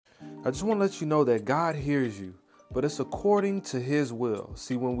I just want to let you know that God hears you, but it's according to his will.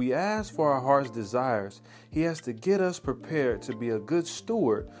 See, when we ask for our heart's desires, he has to get us prepared to be a good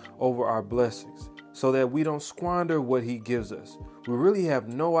steward over our blessings so that we don't squander what he gives us. We really have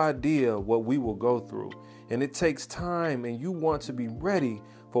no idea what we will go through, and it takes time, and you want to be ready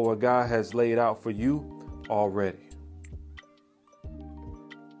for what God has laid out for you already.